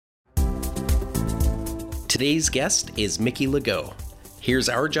Today's guest is Mickey Legault. Here's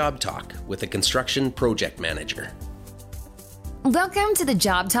our job talk with a construction project manager. Welcome to the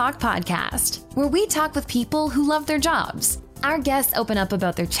Job Talk podcast, where we talk with people who love their jobs. Our guests open up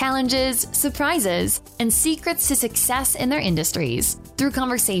about their challenges, surprises, and secrets to success in their industries. Through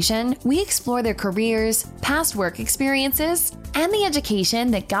conversation, we explore their careers, past work experiences, and the education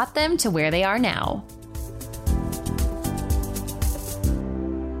that got them to where they are now.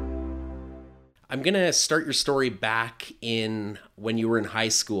 I'm going to start your story back in when you were in high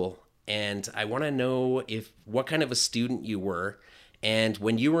school, and I want to know what kind of a student you were. And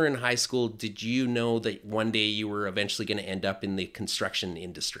when you were in high school, did you know that one day you were eventually going to end up in the construction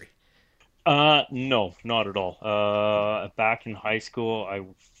industry? No, not at all. Back in high school, I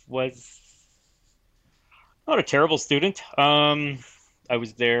was not a terrible student. I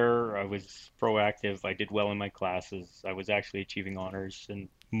was there. I was proactive. I did well in my classes. I was actually achieving honors in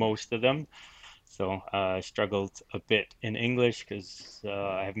most of them. So I struggled a bit in English because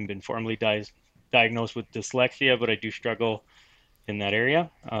I haven't been formally diagnosed with dyslexia, but I do struggle in that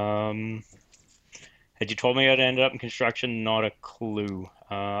area. Had you told me I'd end up in construction, not a clue.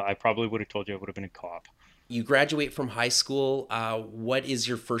 I probably would have told you I would have been a cop. You graduate from high school. What is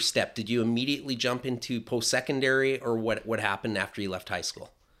your first step? Did you immediately jump into post-secondary, or what happened after you left high school?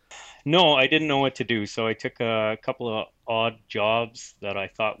 No, I didn't know what to do. So I took a couple of odd jobs that I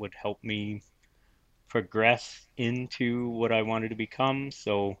thought would help me progress into what I wanted to become.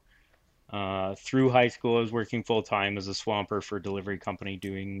 So through high school, I was working full time as a swamper for a delivery company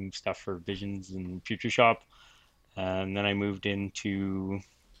doing stuff for Visions and Future Shop. And then I moved into,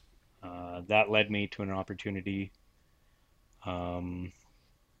 that led me to an opportunity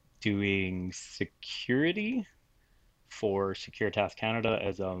doing security for Securitas Canada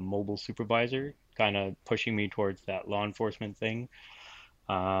as a mobile supervisor, kind of pushing me towards that law enforcement thing.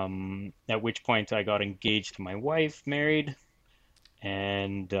 At which point I got engaged to my wife, married.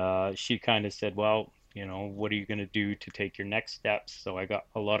 And she kind of said, well, what are you going to do to take your next steps? So I got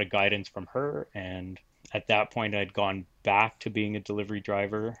a lot of guidance from her. And at that point, I'd gone back to being a delivery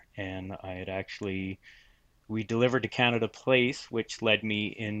driver. And we delivered to Canada Place, which led me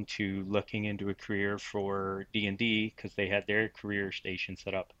into looking into a career for D&D because they had their career station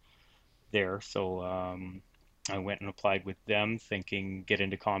set up there. So I went and applied with them thinking get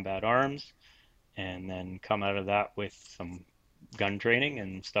into combat arms and then come out of that with some gun training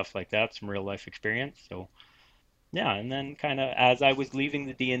and stuff like that, some real life experience. So yeah, and then kind of as I was leaving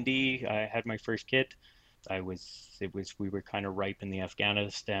the D&D, I had my first kid. We were kind of ripe in the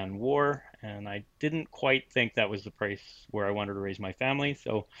Afghanistan war, and I didn't quite think that was the place where I wanted to raise my family.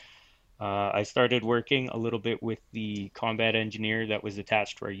 So I started working a little bit with the combat engineer that was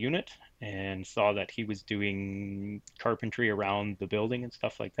attached to our unit and saw that he was doing carpentry around the building and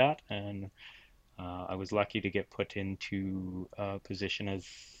stuff like that. And I was lucky to get put into a position as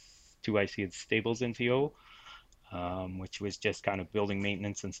 2IC as Stables NCO, which was just kind of building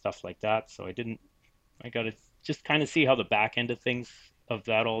maintenance and stuff like that. So I got to just kind of see how the back end of things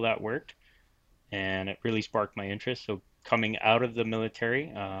all that worked. And it really sparked my interest. So coming out of the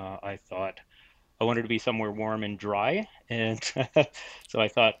military, I thought I wanted to be somewhere warm and dry. And so I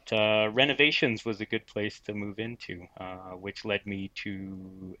thought renovations was a good place to move into, which led me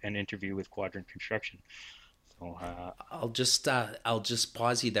to an interview with Quadrant Construction. So I'll just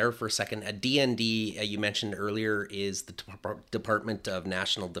pause you there for a second. A DND, you mentioned earlier, is the Department of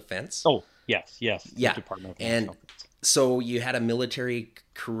National Defense. Oh, yes. Yeah. Department of And National Defense. So you had a military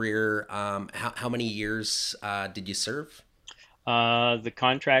career. How many years did you serve? The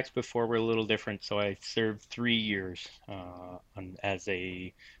contracts before were a little different, so I served 3 years as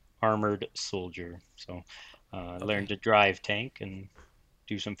a armored soldier. So learned to drive tank and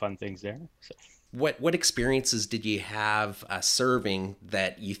do some fun things there. So. What experiences did you have serving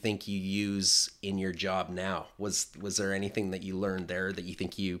that you think you use in your job now? Was there anything that you learned there that you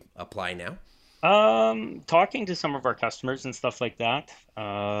think you apply now? Talking to some of our customers and stuff like that,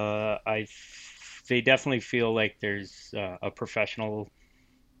 they definitely feel like there's a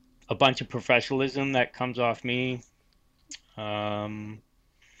bunch of professionalism that comes off me.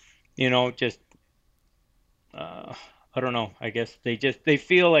 Just I don't know. I guess they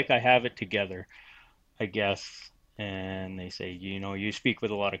feel like I have it together, I guess. And they say, you speak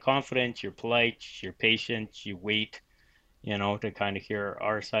with a lot of confidence, you're polite, you're patient, you wait, to kind of hear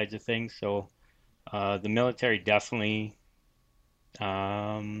our sides of things. So the military definitely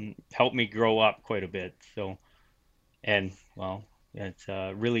helped me grow up quite a bit. So, and well, It's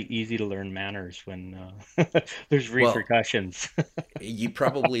really easy to learn manners when there's Well, repercussions. you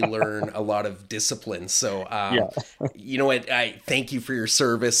probably learn a lot of discipline. So, Yeah. you know what? I thank you for your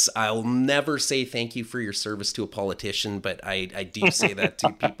service. I'll never say thank you for your service to a politician, but I do say that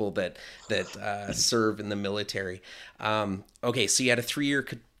to people that serve in the military. Okay, so you had a 3 year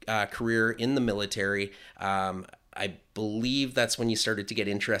career in the military. I believe that's when you started to get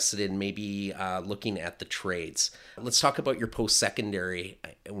interested in maybe looking at the trades. Let's talk about your post secondary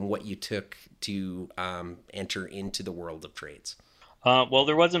and what you took to enter into the world of trades. Well,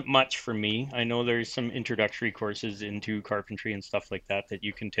 there wasn't much for me. I know there's some introductory courses into carpentry and stuff like that that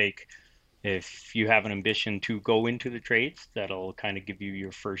you can take if you have an ambition to go into the trades. That'll kind of give you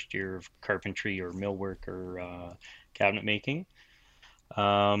your first year of carpentry or millwork or cabinet making.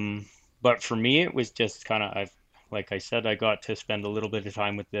 Um, but for me, it was just kind of, like I said, I got to spend a little bit of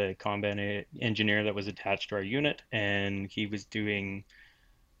time with the combat engineer that was attached to our unit, and he was doing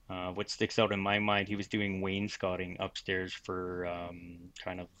what sticks out in my mind. He was doing wainscoting upstairs for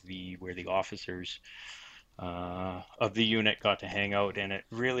kind of the where the officers of the unit got to hang out, and it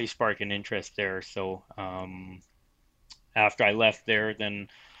really sparked an interest there. So after I left there, then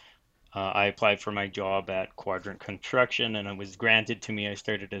I applied for my job at Quadrant Construction, and it was granted to me. I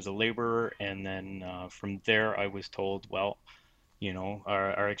started as a laborer, and then from there, I was told, well,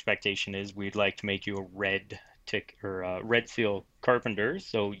 our expectation is we'd like to make you a red tick or a red seal carpenter.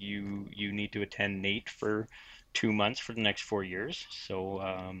 So you need to attend NATE for 2 months for the next 4 years. So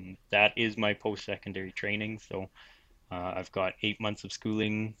that is my post-secondary training. So I've got 8 months of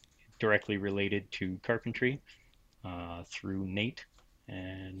schooling directly related to carpentry through NATE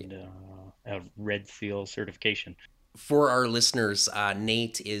and a red seal certification. For our listeners,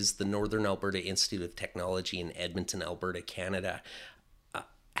 NATE is the Northern Alberta Institute of Technology in Edmonton, Alberta, Canada.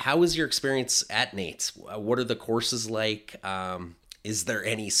 How was your experience at NATE? What are the courses like? Is there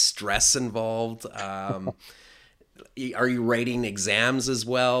any stress involved? Are you writing exams as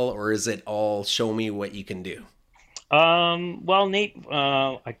well, or is it all show me what you can do? Well, NATE,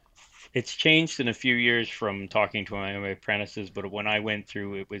 it's changed in a few years from talking to my apprentices, but when I went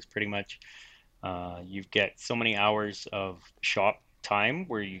through, it was pretty much you get so many hours of shop time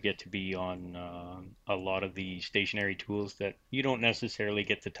where you get to be on a lot of the stationary tools that you don't necessarily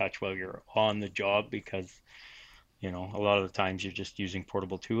get to touch while you're on the job because, a lot of the times you're just using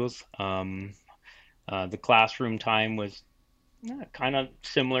portable tools. The classroom time was kind of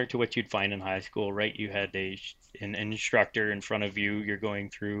similar to what you'd find in high school, right? You had an instructor in front of you. You're going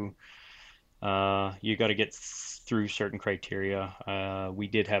through you got to get through certain criteria. We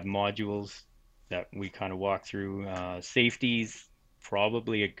did have modules that we kind of walk through. Safeties,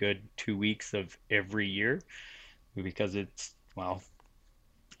 probably a good 2 weeks of every year because well,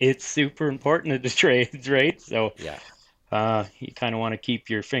 it's super important in the trades, right? So Yeah, you kind of want to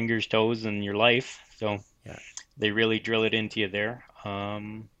keep your fingers, toes, and your life. So yeah. they really drill it into you there.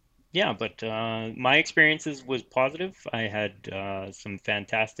 Yeah, but my experiences was positive. I had some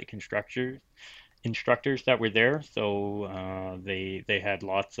fantastic instructors that were there, so they had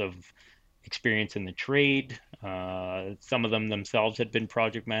lots of experience in the trade. Some of them themselves had been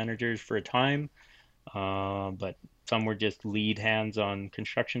project managers for a time, but some were just lead hands on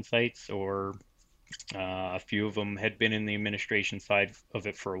construction sites, or a few of them had been in the administration side of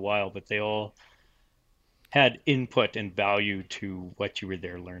it for a while, but they all had input and value to what you were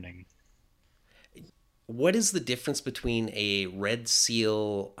there learning. What is the difference between a Red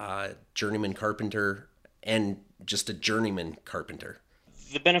Seal journeyman carpenter and just a journeyman carpenter?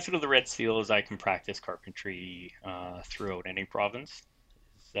 The benefit of the Red Seal is I can practice carpentry throughout any province.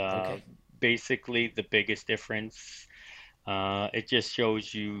 Uh, Okay. Basically, the biggest difference, it just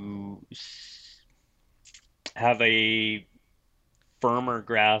shows you have a firmer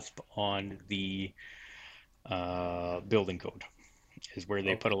grasp on the building code, is where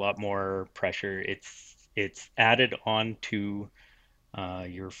they put Okay. a lot more pressure. It's added on to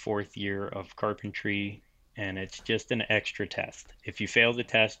your fourth year of carpentry, and it's just an extra test. If you fail the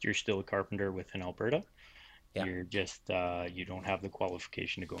test, you're still a carpenter within Alberta. Yeah. You're just you don't have the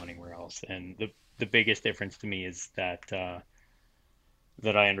qualification to go anywhere else. And the biggest difference to me is that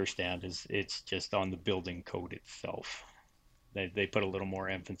I understand is it's just on the building code itself. They put a little more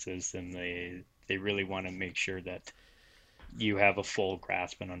emphasis, and they really want to make sure that you have a full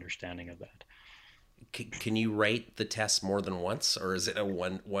grasp and understanding of that. Can you write the test more than once, or is it a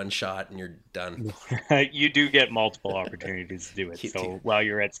one shot and you're done? You do get multiple opportunities to do it. You do. So while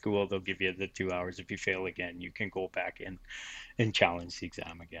you're at school, they'll give you the 2 hours. If you fail again, you can go back in and challenge the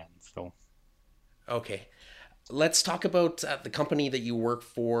exam again. So Okay. Let's talk about the company that you work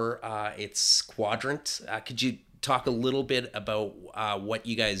for. It's Quadrant. Could you talk a little bit about what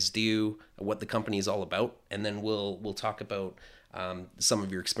you guys do, what the company is all about, and then we'll talk about some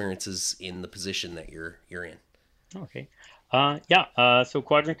of your experiences in the position that you're in. Okay. So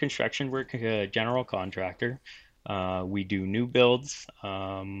Quadrant Construction, we're a general contractor. We do new builds,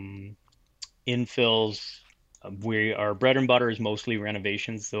 infills. Our bread and butter is mostly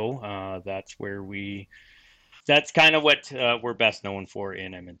renovations, though. That's kind of what we're best known for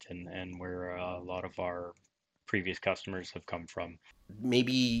in Edmonton, and where a lot of our previous customers have come from.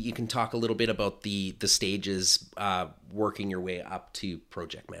 Maybe you can talk a little bit about the stages working your way up to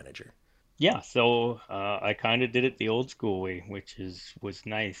project manager. Yeah, so I kind of did it the old school way, which was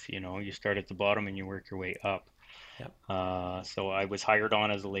nice. You start at the bottom and you work your way up. Yep. So I was hired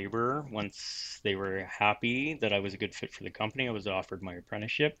on as a laborer. Once they were happy that I was a good fit for the company, I was offered my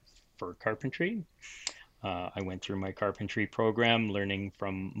apprenticeship for carpentry. I went through my carpentry program, learning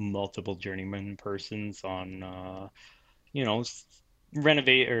from multiple journeyman persons on, you know, s-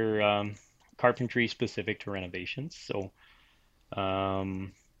 renovate or carpentry specific to renovations. So,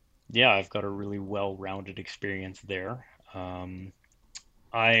 um, yeah, I've got a really well-rounded experience there. Um,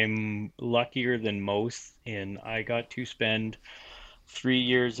 I'm luckier than most, and I got to spend 3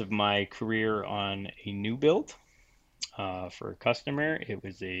 years of my career on a new build for a customer. It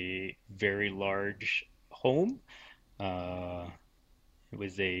was a very large home. Uh, it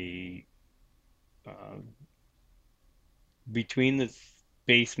was a uh, between the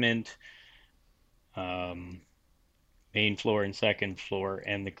basement, um, main floor, and second floor,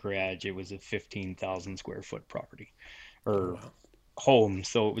 and the garage. It was a 15,000 square foot property Oh or wow. home.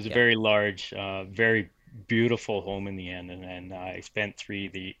 So it was a Yeah. very large, very beautiful home in the end. And I spent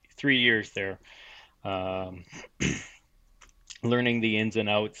 3 years there, um, learning the ins and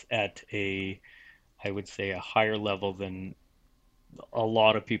outs at I would say, a higher level than a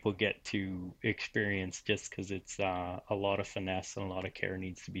lot of people get to experience, just because it's a lot of finesse and a lot of care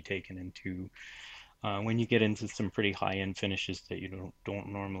needs to be taken into when you get into some pretty high-end finishes that you don't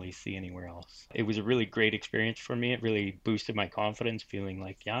normally see anywhere else. It was a really great experience for me. It really boosted my confidence, feeling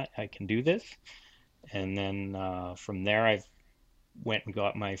like, yeah, I can do this. And then from there, I went and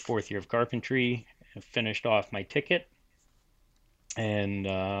got my fourth year of carpentry, finished off my ticket, and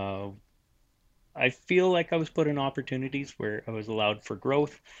I feel like I was put in opportunities where I was allowed for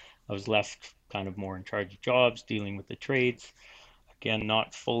growth. I was left kind of more in charge of jobs, dealing with the trades. Again,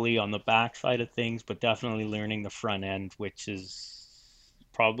 not fully on the back side of things, but definitely learning the front end, which is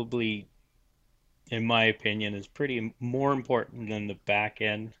probably, in my opinion, is pretty more important than the back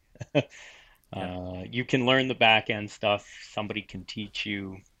end. Yeah. You can learn the back end stuff. Somebody can teach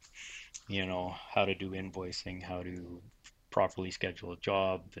you, how to do invoicing, how to properly schedule a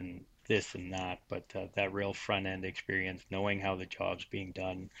job, and this and that. But that real front end experience, knowing how the job's being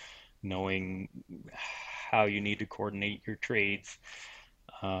done, knowing how you need to coordinate your trades,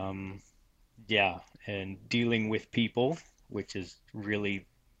 um, yeah, and dealing with people, which is really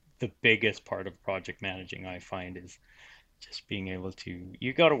the biggest part of project managing, I find, is just being able to,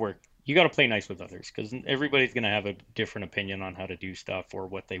 you got to play nice with others, because everybody's going to have a different opinion on how to do stuff, or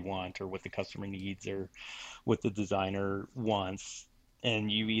what they want, or what the customer needs, or what the designer wants.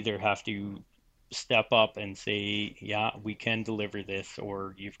 And you either have to step up and say, yeah, we can deliver this,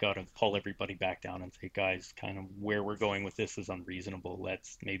 or you've got to pull everybody back down and say, guys, kind of where we're going with this is unreasonable.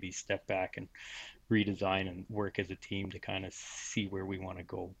 Let's maybe step back and redesign and work as a team to kind of see where we want to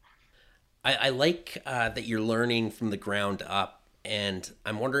go. I like that you're learning from the ground up, and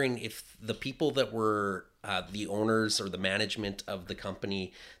I'm wondering if the people that were the owners or the management of the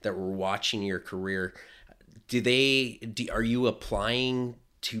company that were watching your career, are you applying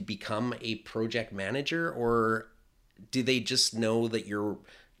to become a project manager, or do they just know that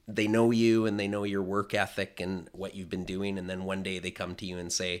they know you and they know your work ethic and what you've been doing, and then one day they come to you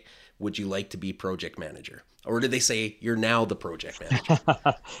and say, would you like to be project manager, or do they say you're now the project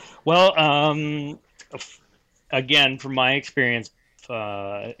manager? Well, again, from my experience,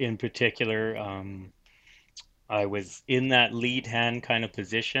 in particular, I was in that lead hand kind of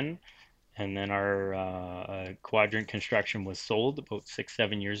position, and then our Quadrant Construction was sold about 6,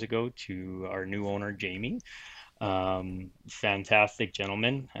 7 years ago to our new owner, Jamie. Fantastic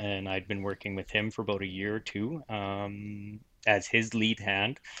gentleman, and I'd been working with him for about a year or two, as his lead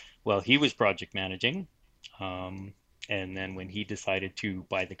hand while he was project managing. Um, and then when he decided to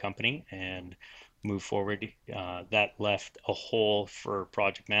buy the company and move forward, that left a hole for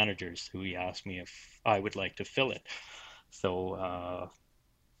project managers, who he asked me if I would like to fill it. So,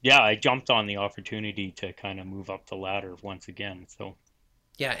 yeah, I jumped on the opportunity to kind of move up the ladder once again. So,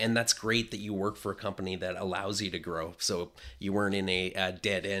 Yeah, and that's great that you work for a company that allows you to grow. So you weren't in a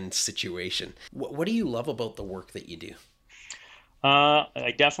dead end situation. What do you love about the work that you do?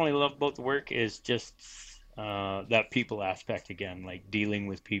 I definitely love both the work is just that people aspect again, like dealing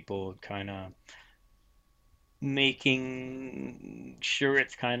with people, kind of making sure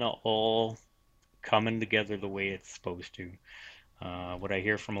it's kind of all coming together the way it's supposed to. What I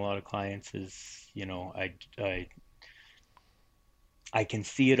hear from a lot of clients is, I can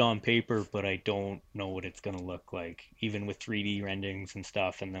see it on paper, but I don't know what it's going to look like, even with 3D renderings and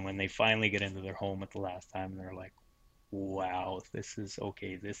stuff. And then when they finally get into their home at the last time, they're like, wow, this is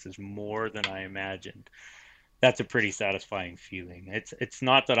okay. This is more than I imagined. That's a pretty satisfying feeling. It's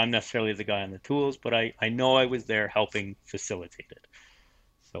not that I'm necessarily the guy on the tools, but I know I was there helping facilitate it.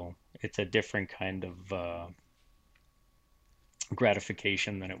 So it's a different kind of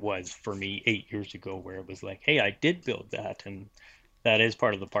gratification than it was for me 8 years ago, where it was like, hey, I did build that, and that is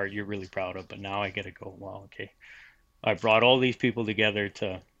part of the part you're really proud of. But now I get to go, well, okay, I brought all these people together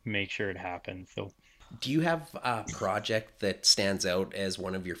to make sure it happened. So Do you have a project that stands out as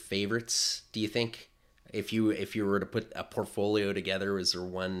one of your favorites, do you think? If you were to put a portfolio together, is there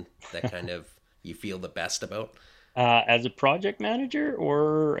one that kind of you feel the best about? as a project manager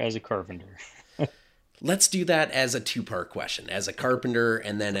or as a carpenter? Let's do that as a two-part question, as a carpenter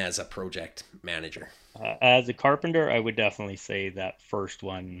and then as a project manager. As a carpenter, I would definitely say that first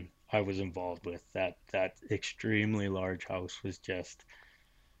one I was involved with, that extremely large house, was just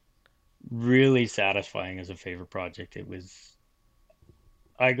really satisfying as a favorite project. It was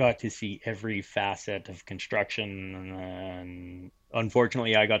I got to see every facet of construction, and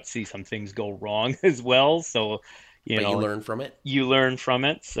unfortunately, I got to see some things go wrong as well. So, you But you know, learn from it? you learn from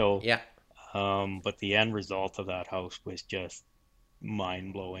it. So, Yeah. but the end result of that house was just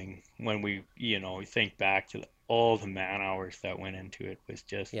mind blowing. When we think back to all the man hours that went into it, was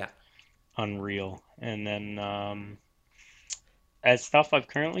just Yeah. unreal. And then, as stuff I've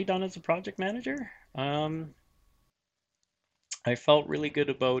currently done as a project manager, I felt really good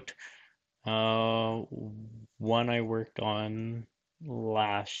about Uh, one I worked on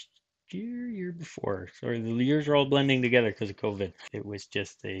last year before. Sorry, the years are all blending together because of COVID. It was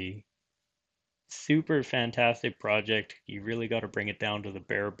just a super fantastic project. You really got to bring it down to the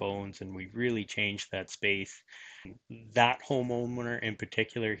bare bones, and we really changed that space. That homeowner in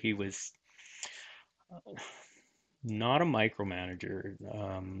particular, he was not a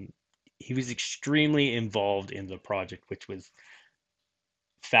micromanager. He was extremely involved in the project, which was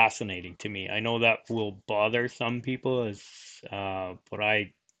fascinating to me. I know that will bother some people, but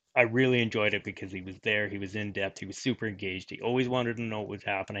I really enjoyed it because he was there, he was in depth, he was super engaged. He always wanted to know what was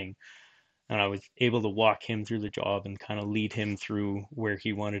happening, and I was able to walk him through the job and kind of lead him through where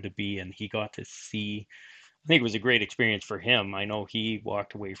he wanted to be, and he got to see. I think it was a great experience for him. I know he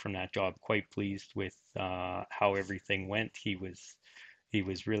walked away from that job quite pleased with how everything went. He was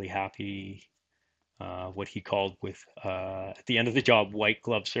really happy, what he called with at the end of the job, white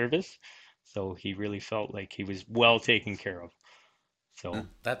glove service. So he really felt like he was well taken care of. So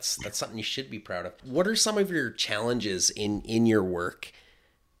That's something you should be proud of. What are some of your challenges in your work?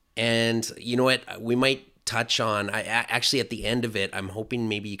 And you know what? We might touch on. Actually at the end of it, I'm hoping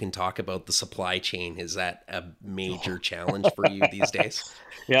maybe you can talk about the supply chain. Is that a major challenge for you these days?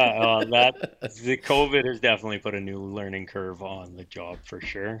 yeah, that the COVID has definitely put a new learning curve on the job for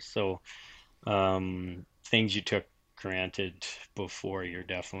sure. So things you took granted before, you're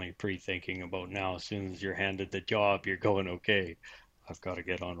definitely pre-thinking about now. As soon as you're handed the job, you're going, okay, I've got to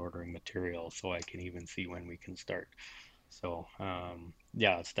get on ordering material so I can even see when we can start. So,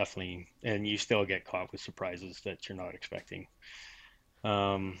 yeah, it's definitely, and you still get caught with surprises that you're not expecting.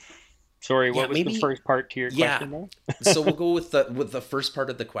 Um, Sorry, Yeah, what was the maybe. first part to your Yeah. question there? So we'll go with the first part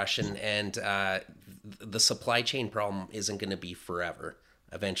of the question, and the supply chain problem isn't going to be forever.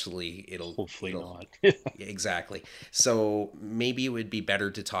 Eventually, Hopefully it'll not. exactly. So maybe it would be better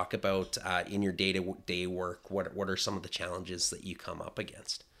to talk about in your day to day work. What are some of the challenges that you come up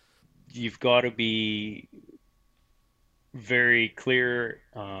against? You've got to be very clear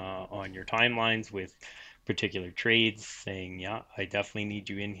on your timelines with particular trades, saying, yeah, I definitely need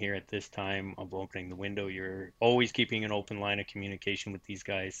you in here at this time of opening the window. You're always keeping an open line of communication with these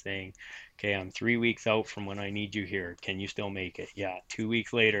guys, saying, okay, I'm 3 weeks out from when I need you here. Can you still make it? Yeah. 2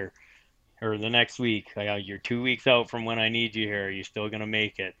 weeks later, or the next week, you're 2 weeks out from when I need you here. Are you still going to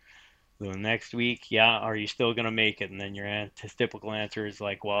make it? The next week, yeah, are you still going to make it? And then your typical answer is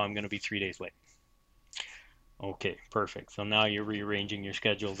like, well, I'm going to be 3 days late. Okay, perfect. So now you're rearranging your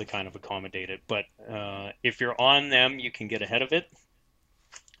schedule to kind of accommodate it. But if you're on them, you can get ahead of it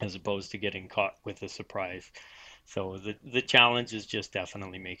as opposed to getting caught with a surprise. So the challenge is just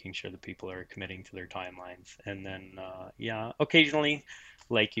definitely making sure that people are committing to their timelines. And then yeah, occasionally,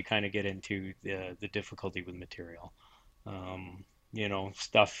 like you kind of get into the difficulty with material. Um,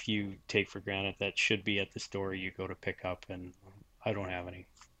 stuff you take for granted that should be at the store, you go to pick up and I don't have any.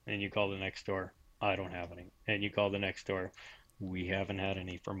 And you call the next door, I don't have any. And you call the next door, we haven't had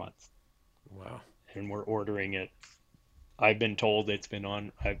any for months. Wow. And we're ordering it. I've been told it's been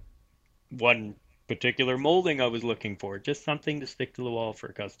on one particular molding I was looking for, just something to stick to the wall for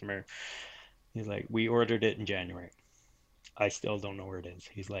a customer. He's like, we ordered it in January. I still don't know where it is.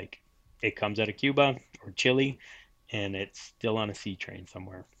 He's like, it comes out of Cuba or Chile, and it's still on a sea train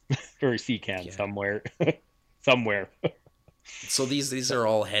somewhere or a sea can Yeah. somewhere, somewhere. So these are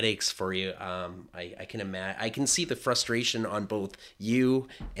all headaches for you. I can imagine. I can see the frustration on both you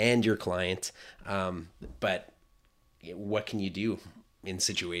and your client. But what can you do in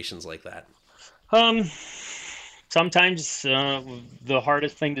situations like that? Um, Sometimes the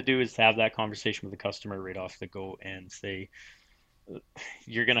hardest thing to do is to have that conversation with the customer right off the go and say,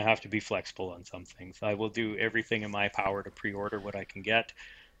 you're going to have to be flexible on some things. I will do everything in my power to pre-order what I can get,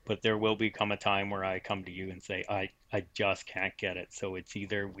 but there will become a time where I come to you and say, I just can't get it. So it's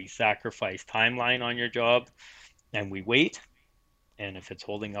either we sacrifice timeline on your job and we wait, and if it's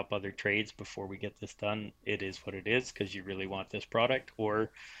holding up other trades before we get this done, it is what it is because you really want this product,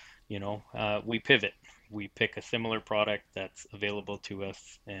 or we pivot. We pick a similar product that's available to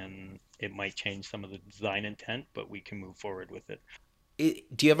us, and it might change some of the design intent, but we can move forward with it.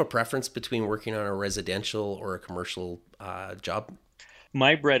 Do you have a preference between working on a residential or a commercial job?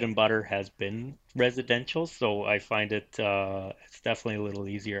 My bread and butter has been residential, so I find it's definitely a little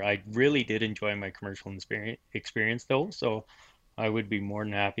easier. I really did enjoy my commercial experience though, so I would be more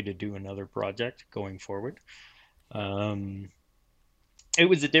than happy to do another project going forward. Um, it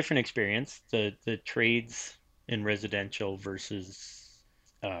was a different experience. The trades in residential versus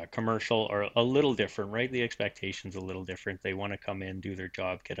commercial are a little different, right? The expectation's a little different. They want to come in, do their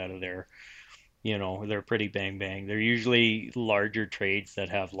job, get out of there. They're pretty bang bang. They're usually larger trades that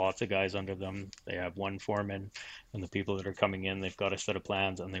have lots of guys under them. They have one foreman, and the people that are coming in, they've got a set of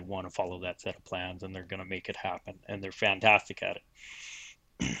plans and they want to follow that set of plans and they're going to make it happen. And they're fantastic at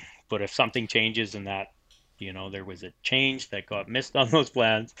it. But if something changes in that, there was a change that got missed on those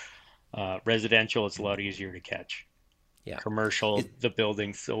plans, residential, it's a lot easier to catch. Yeah. Commercial, It, the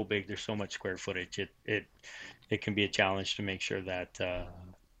building's so big, there's so much square footage. It can be a challenge to make sure that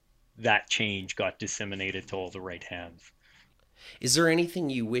that change got disseminated to all the right hands. is there anything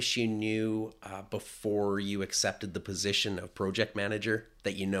you wish you knew before you accepted the position of project manager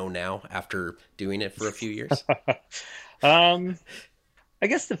that you know now after doing it for a few years? um, I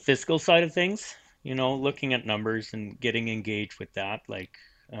guess the fiscal side of things, looking at numbers and getting engaged with that, like,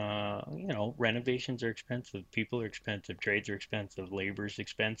 renovations are expensive, people are expensive, trades are expensive, labor's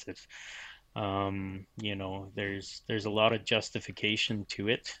expensive. There's a lot of justification to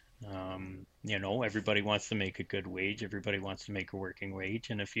it. Everybody wants to make a good wage, everybody wants to make a working wage,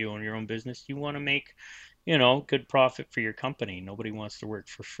 and if you own your own business, you want to make, good profit for your company. Nobody wants to work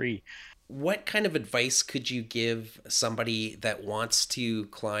for free. What kind of advice could you give somebody that wants to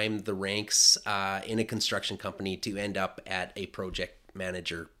climb the ranks in a construction company to end up at a project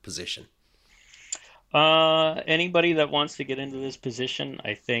manager position? Anybody that wants to get into this position,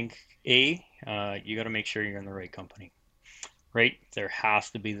 I think you got to make sure you're in the right company, right? There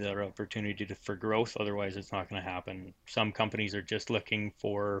has to be that opportunity for growth. Otherwise, it's not going to happen. Some companies are just looking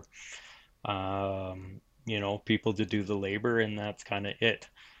for, people to do the labor, and that's kind of it.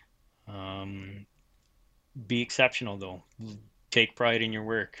 Um, be exceptional though. Take pride in your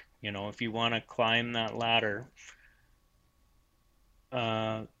work. If you want to climb that ladder,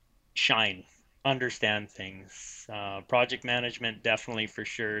 uh, shine, understand things. Project management, definitely for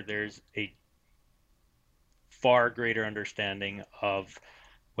sure. There's a far greater understanding of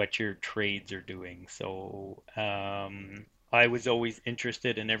what your trades are doing. So I was always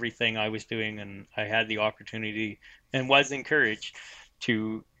interested in everything I was doing, and I had the opportunity and was encouraged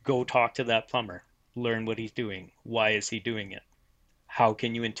to go talk to that plumber, learn what he's doing. Why is he doing it? How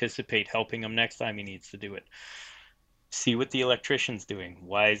can you anticipate helping him next time he needs to do it? See what the electrician's doing.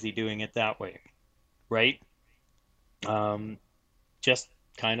 Why is he doing it that way? Right? Um, just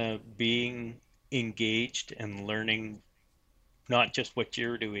kind of being engaged and learning not just what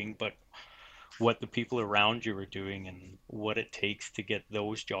you're doing, but what the people around you are doing and what it takes to get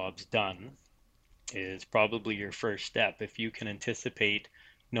those jobs done is probably your first step. If you can anticipate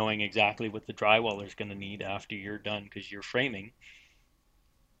knowing exactly what the drywaller is going to need after you're done because you're framing,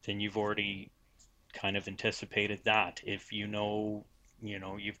 then you've already kind of anticipated that. If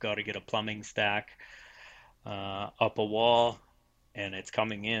you've got to get a plumbing stack up a wall and it's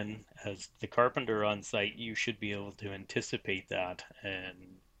coming in, as the carpenter on site, you should be able to anticipate that and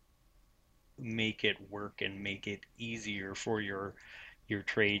make it work and make it easier for your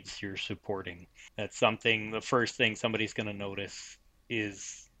trades you're supporting. That's something, the first thing somebody's going to notice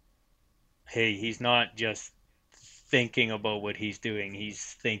is, hey, he's not just thinking about what he's doing, he's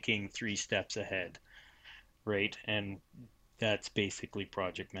thinking 3 steps ahead, right? And that's basically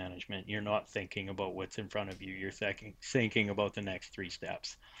project management. You're not thinking about what's in front of you, you're thinking about the next 3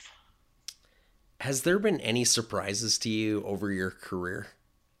 steps. Has there been any surprises to you over your career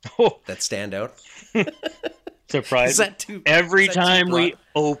Oh, that stand out? surprise. Is that too Every is that too time we broad?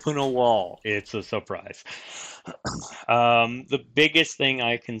 open a wall, it's a surprise. The biggest thing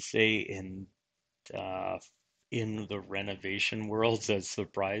I can say uh, in the renovation world as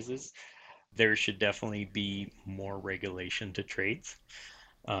surprises, there should definitely be more regulation to trades.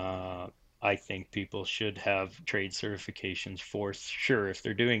 Uh, I think people should have trade certifications for sure if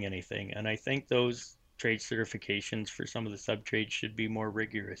they're doing anything. And I think those trade certifications for some of the sub trades should be more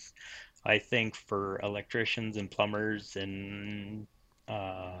rigorous. I think for electricians and plumbers and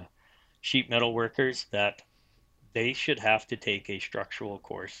uh, sheet metal workers that they should have to take a structural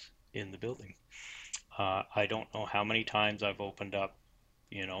course in the building. I don't know how many times I've opened up,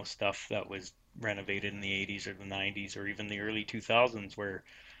 stuff that was renovated in the 80s or the 90s or even the early 2000s where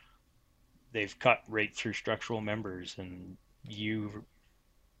they've cut right through structural members and you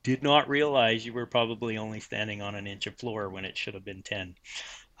did not realize you were probably only standing on an inch of floor when it should have been 10.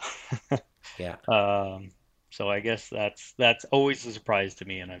 Yeah. So I guess that's always a surprise to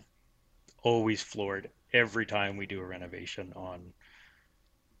me, and I've always floored every time we do a renovation on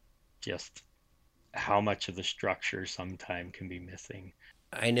just how much of the structure sometime can be missing.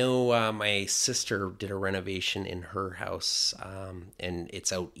 I know my sister did a renovation in her house, and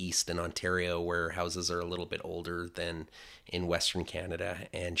it's out east in Ontario where houses are a little bit older than in Western Canada.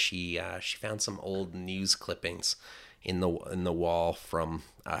 And she found some old news clippings in the wall from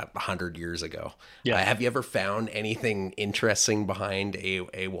 100 years ago. Yeah. Have you ever found anything interesting behind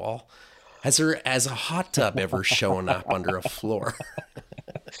a wall? Has a hot tub ever shown up under a floor?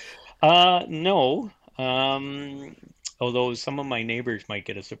 No. Although some of my neighbors might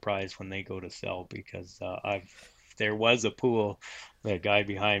get a surprise when they go to sell because there was a pool. The guy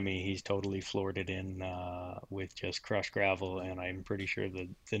behind me, he's totally floored it in with just crushed gravel, and I'm pretty sure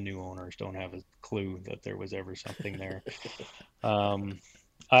the new owners don't have a clue that there was ever something there. Um,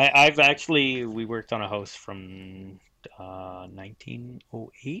 we worked on a house from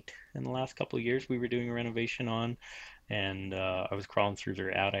 1908 in the last couple of years we were doing a renovation on, and I was crawling through their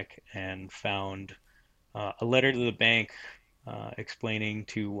attic and found a letter to the bank explaining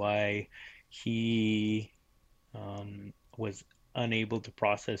to why he was unable to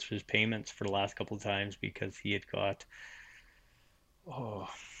process his payments for the last couple of times because he had got, oh,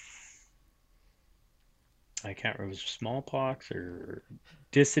 I can't remember, it was smallpox or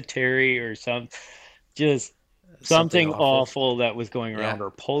dysentery or just Something something awful. awful that was going Yeah. around,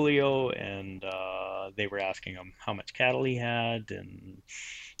 or polio, and they were asking him how much cattle he had, and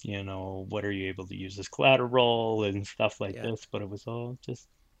what are you able to use as collateral and stuff like Yeah. this. But it was all just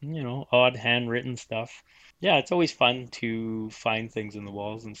odd handwritten stuff. Yeah, it's always fun to find things in the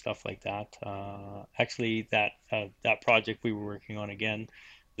walls and stuff like that. Actually, that project we were working on again,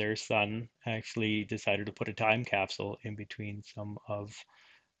 their son actually decided to put a time capsule in between some of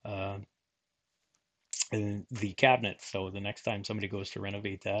uh, the cabinets. So the next time somebody goes to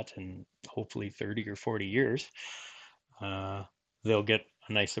renovate that, in hopefully 30 or 40 years, uh, they'll get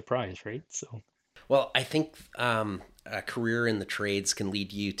a nice surprise, right? So, Well, I think a career in the trades can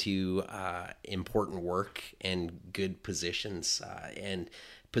lead you to important work and good positions and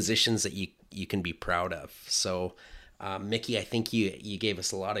positions that you can be proud of. So, Mickey, I think you gave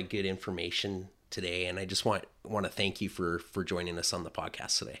us a lot of good information today, and I just want to thank you for joining us on the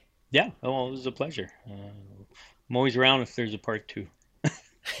podcast today. yeah, well, it was a pleasure. I'm always around if there's a part 2.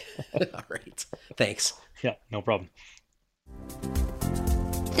 All right, thanks. Yeah, no problem.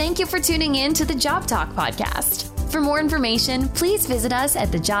 Thank you for tuning in to the Job Talk podcast. For more information, please visit us at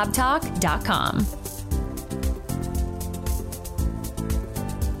thejobtalk.com.